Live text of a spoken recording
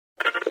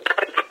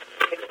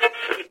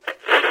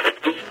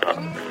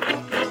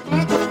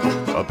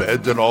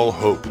Abandon all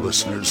hope,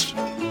 listeners.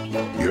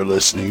 You're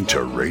listening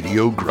to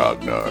Radio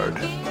Grognard,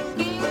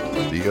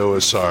 the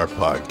OSR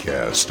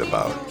podcast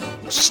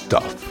about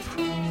stuff,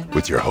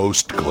 with your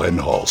host, Glenn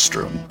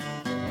Hallstrom.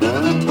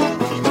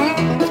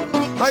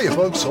 Hiya,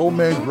 folks. Old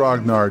Man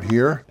Grognard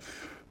here.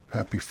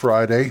 Happy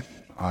Friday.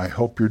 I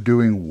hope you're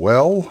doing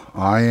well.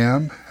 I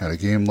am. Had a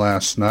game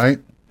last night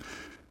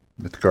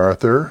with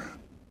Garther,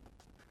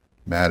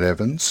 Matt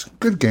Evans.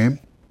 Good game.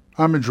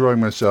 I'm enjoying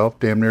myself.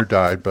 Damn near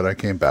died, but I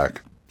came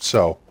back.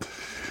 So,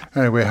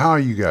 anyway, how are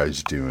you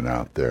guys doing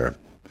out there?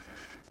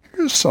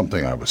 Here's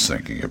something I was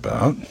thinking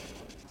about.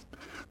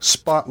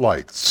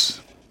 Spotlights.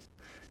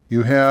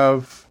 You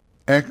have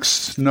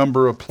X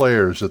number of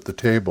players at the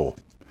table.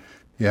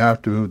 You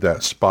have to move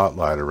that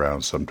spotlight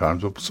around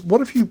sometimes.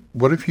 What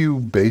if you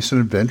base an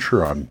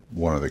adventure on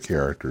one of the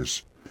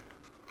characters?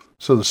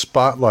 So the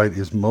spotlight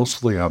is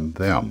mostly on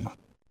them.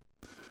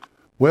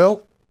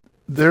 Well,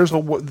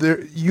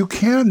 you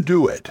can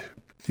do it.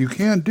 You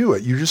can do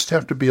it. You just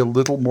have to be a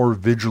little more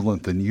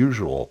vigilant than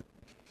usual,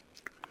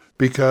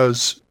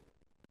 because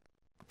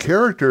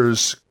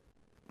characters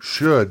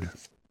should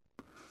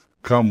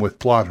come with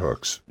plot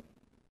hooks.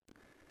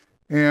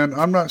 And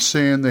I'm not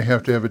saying they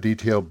have to have a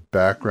detailed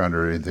background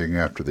or anything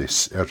after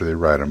they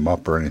write them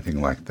up or anything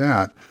like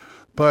that,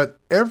 but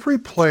every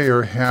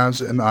player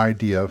has an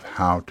idea of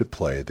how to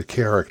play the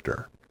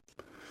character.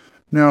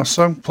 Now,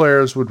 some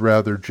players would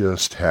rather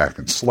just hack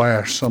and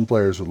slash. Some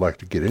players would like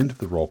to get into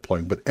the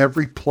role-playing, but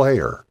every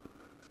player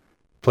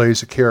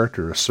plays a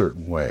character a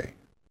certain way.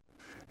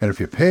 And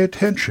if you pay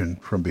attention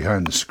from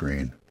behind the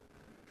screen,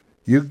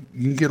 you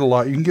can get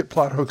you can get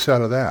plot hooks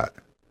out of that.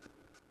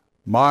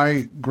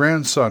 My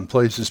grandson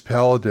plays his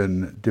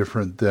paladin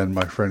different than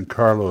my friend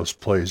Carlos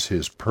plays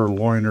his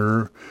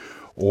purloiner,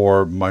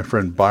 or my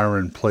friend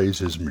Byron plays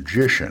his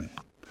magician.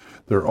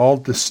 They're all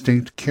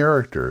distinct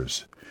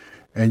characters.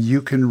 And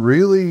you can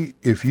really,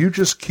 if you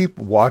just keep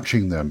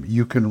watching them,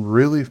 you can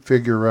really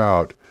figure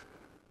out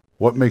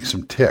what makes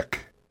them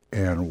tick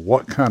and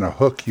what kind of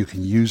hook you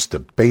can use to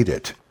bait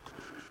it.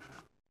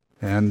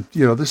 And,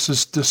 this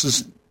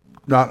is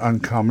not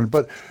uncommon,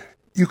 but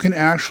you can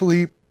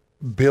actually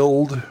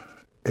build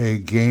a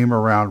game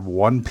around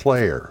one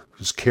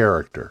player's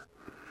character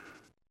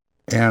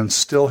and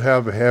still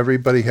have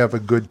everybody have a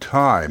good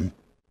time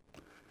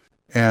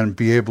and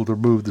be able to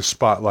move the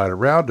spotlight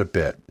around a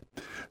bit.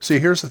 See,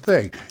 here's the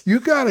thing. You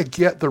got to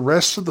get the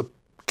rest of the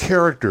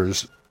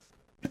characters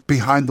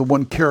behind the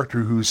one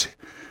character whose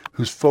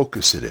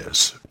focus it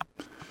is.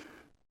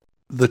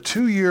 The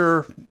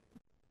 2-year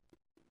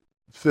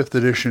 5th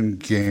edition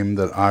game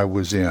that I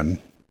was in,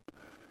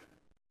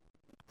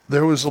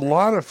 there was a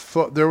lot of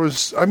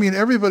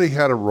everybody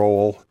had a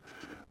role,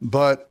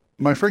 but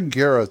my friend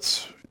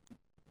Garrett's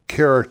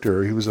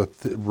character, he was a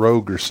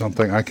rogue or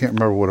something. I can't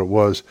remember what it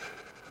was,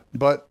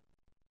 but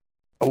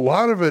a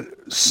lot of it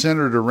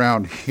centered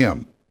around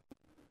him,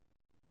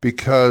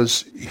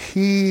 because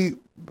he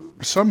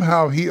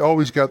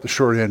always got the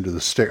short end of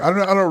the stick. I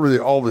don't really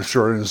all the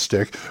short end of the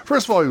stick.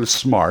 First of all, he was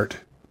smart,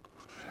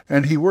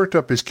 and he worked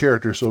up his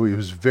character, so he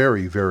was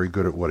very, very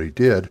good at what he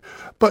did.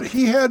 But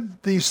he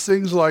had these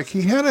things like,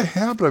 he had a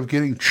habit of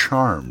getting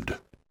charmed.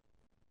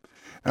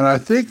 And I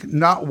think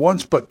not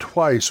once but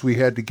twice we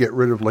had to get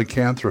rid of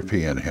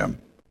lycanthropy in him.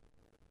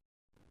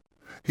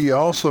 He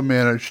also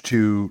managed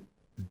to,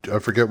 I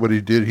forget what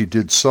he did. He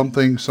did some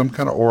kind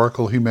of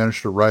oracle. He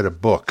managed to write a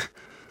book,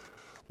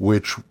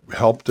 which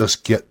helped us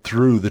get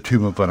through the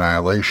Tomb of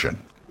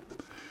Annihilation.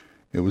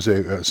 It was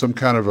some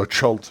kind of a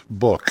Chult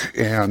book,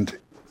 and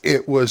he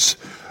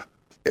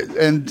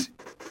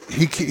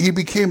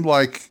became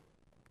like,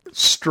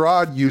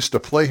 Strahd used to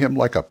play him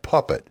like a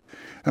puppet.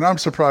 And I'm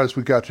surprised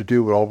we got to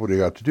do what we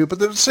got to do.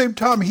 But at the same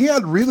time, he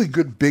had really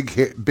good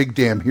big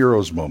damn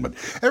heroes moment.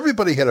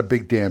 Everybody had a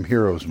big damn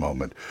heroes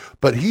moment,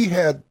 but he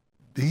had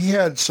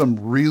some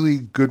really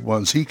good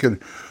ones. He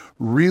could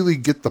really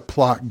get the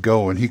plot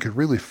going. He could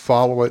really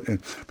follow it.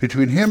 And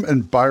between him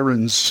and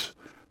Byron's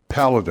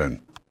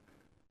paladin,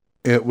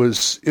 it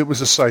was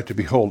a sight to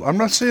behold. I'm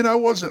not saying I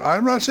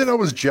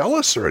was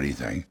jealous or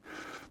anything,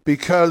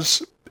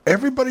 because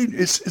everybody,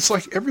 it's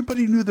like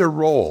everybody knew their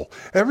role.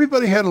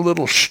 Everybody had a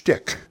little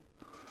shtick.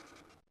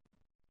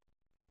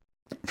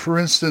 For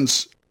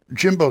instance,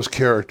 Jimbo's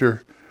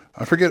character,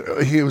 I forget,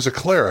 he was a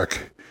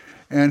cleric,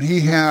 and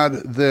he had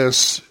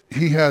this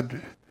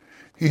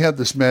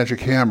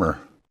magic hammer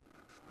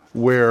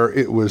where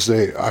it was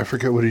I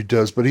forget what he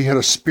does, but he had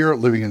a spirit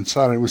living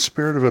inside. It was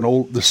spirit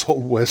of this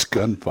old West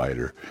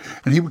gunfighter,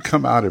 and he would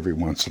come out every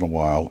once in a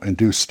while and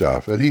do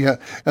stuff. And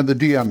the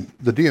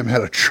DM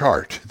had a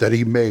chart that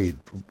he made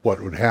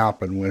what would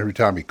happen every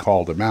time he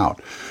called him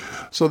out.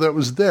 So that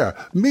was there.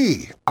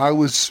 I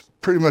was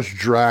pretty much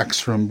Drax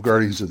from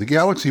Guardians of the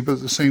Galaxy, but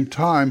at the same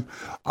time,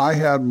 I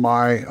had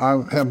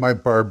my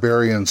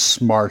barbarian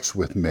smarts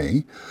with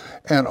me.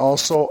 And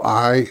also,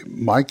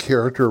 my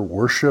character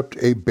worshipped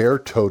a bear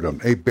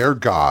totem, a bear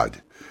god.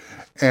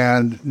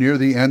 And near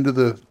the end of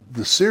the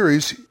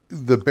series,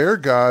 the bear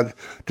god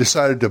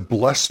decided to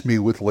bless me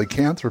with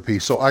lycanthropy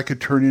so I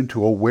could turn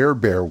into a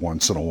werebear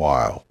once in a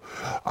while.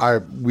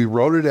 We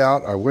wrote it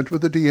out. I went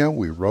with the DM.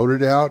 We wrote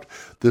it out.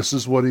 This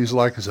is what he's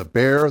like as a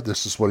bear.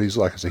 This is what he's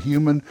like as a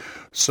human.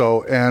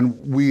 So,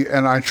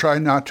 and I try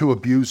not to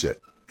abuse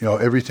it.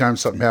 Every time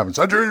something happens,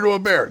 I turn into a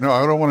bear. No,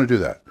 I don't want to do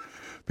that,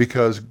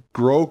 because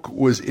Groke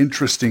was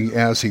interesting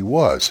as he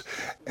was.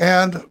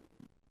 And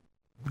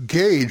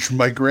Gage,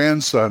 my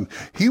grandson,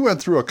 he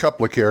went through a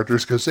couple of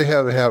characters because they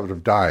had a habit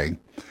of dying.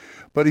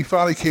 But he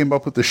finally came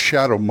up with the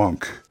Shadow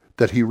Monk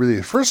that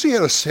first he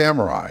had a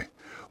samurai,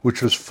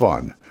 which was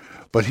fun.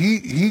 But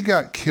he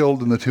got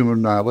killed in the Tomb of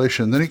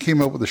Annihilation. Then he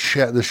came up with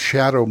the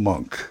Shadow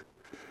Monk.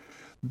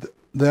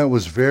 That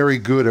was very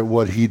good at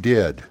what he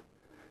did.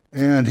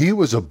 And he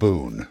was a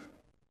boon.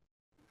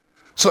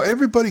 So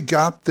everybody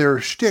got their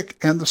shtick,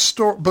 and the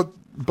story, but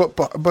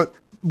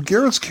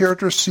Gareth's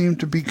character seemed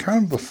to be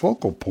kind of the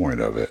focal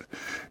point of it.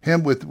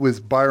 Him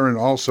with Byron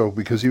also,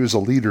 because he was a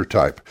leader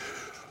type.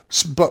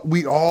 But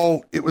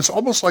it was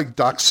almost like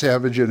Doc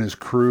Savage and his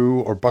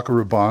crew, or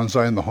Buckaroo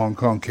Banzai and the Hong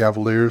Kong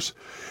Cavaliers.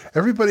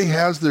 Everybody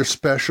has their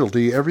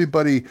specialty.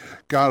 Everybody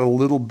got a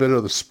little bit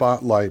of the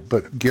spotlight,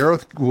 but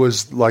Gareth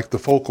was like the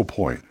focal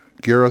point.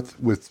 Gareth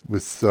with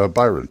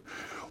Byron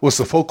was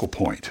the focal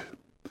point.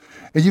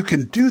 And you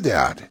can do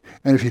that.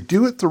 And if you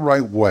do it the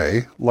right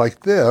way,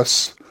 like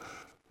this,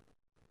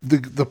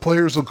 the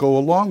players will go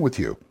along with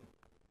you.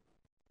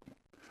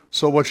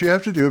 So what you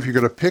have to do, if you're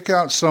going to pick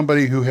out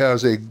somebody who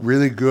has a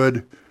really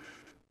good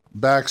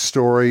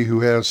backstory,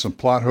 who has some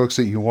plot hooks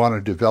that you want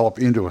to develop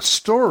into a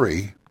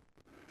story,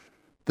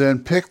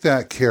 then pick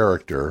that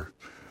character.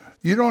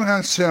 You don't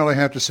necessarily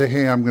have to say,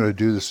 hey, I'm going to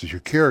do this as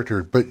your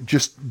character, but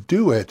just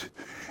do it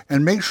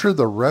and make sure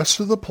the rest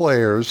of the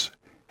players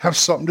have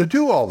something to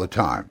do all the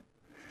time.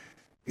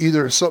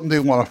 Either something they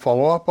want to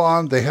follow up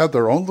on, they have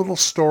their own little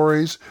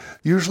stories.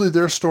 Usually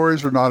their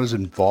stories are not as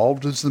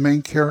involved as the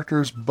main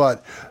characters,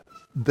 but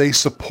they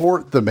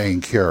support the main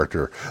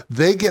character.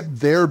 They get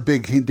their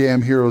big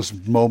damn heroes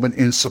moment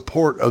in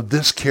support of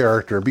this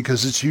character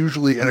because it's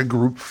usually in a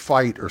group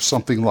fight or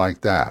something like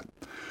that.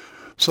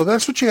 So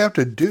that's what you have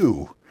to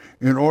do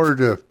in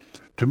order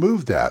to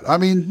move that. I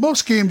mean,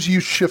 most games you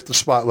shift the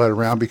spotlight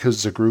around because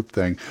it's a group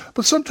thing,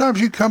 but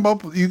sometimes you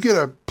get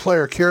a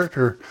player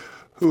character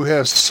who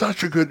has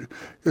such a good,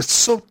 it's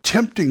so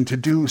tempting to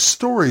do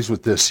stories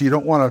with this, so you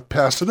don't want to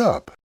pass it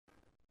up.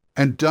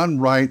 And done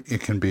right,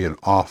 it can be an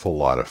awful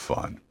lot of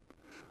fun.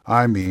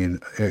 I mean,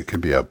 it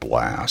can be a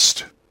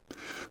blast.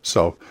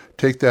 So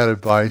take that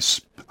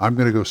advice. I'm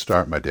going to go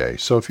start my day.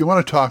 So if you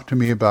want to talk to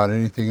me about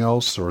anything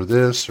else or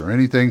this or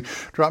anything,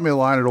 drop me a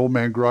line at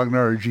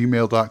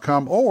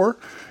oldmangrognard@gmail.com, or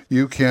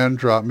you can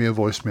drop me a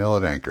voicemail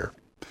at Anchor.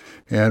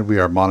 And we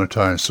are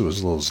monetized, so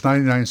as little as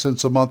 99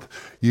 cents a month.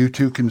 You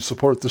too can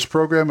support this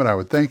program, and I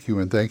would thank you.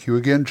 And thank you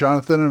again,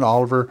 Jonathan and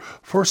Oliver,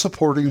 for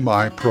supporting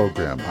my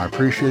program. I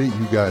appreciate it.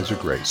 You guys are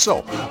great.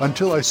 So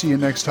until I see you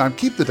next time,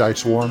 keep the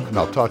dice warm, and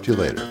I'll talk to you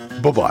later.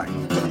 Bye-bye.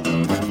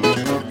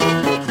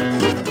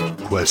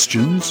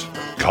 Questions?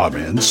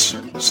 Comments?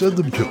 Send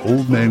them to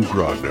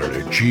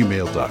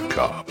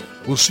oldmangrognard@gmail.com.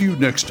 We'll see you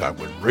next time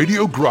when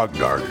Radio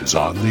Grognard is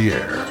on the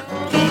air.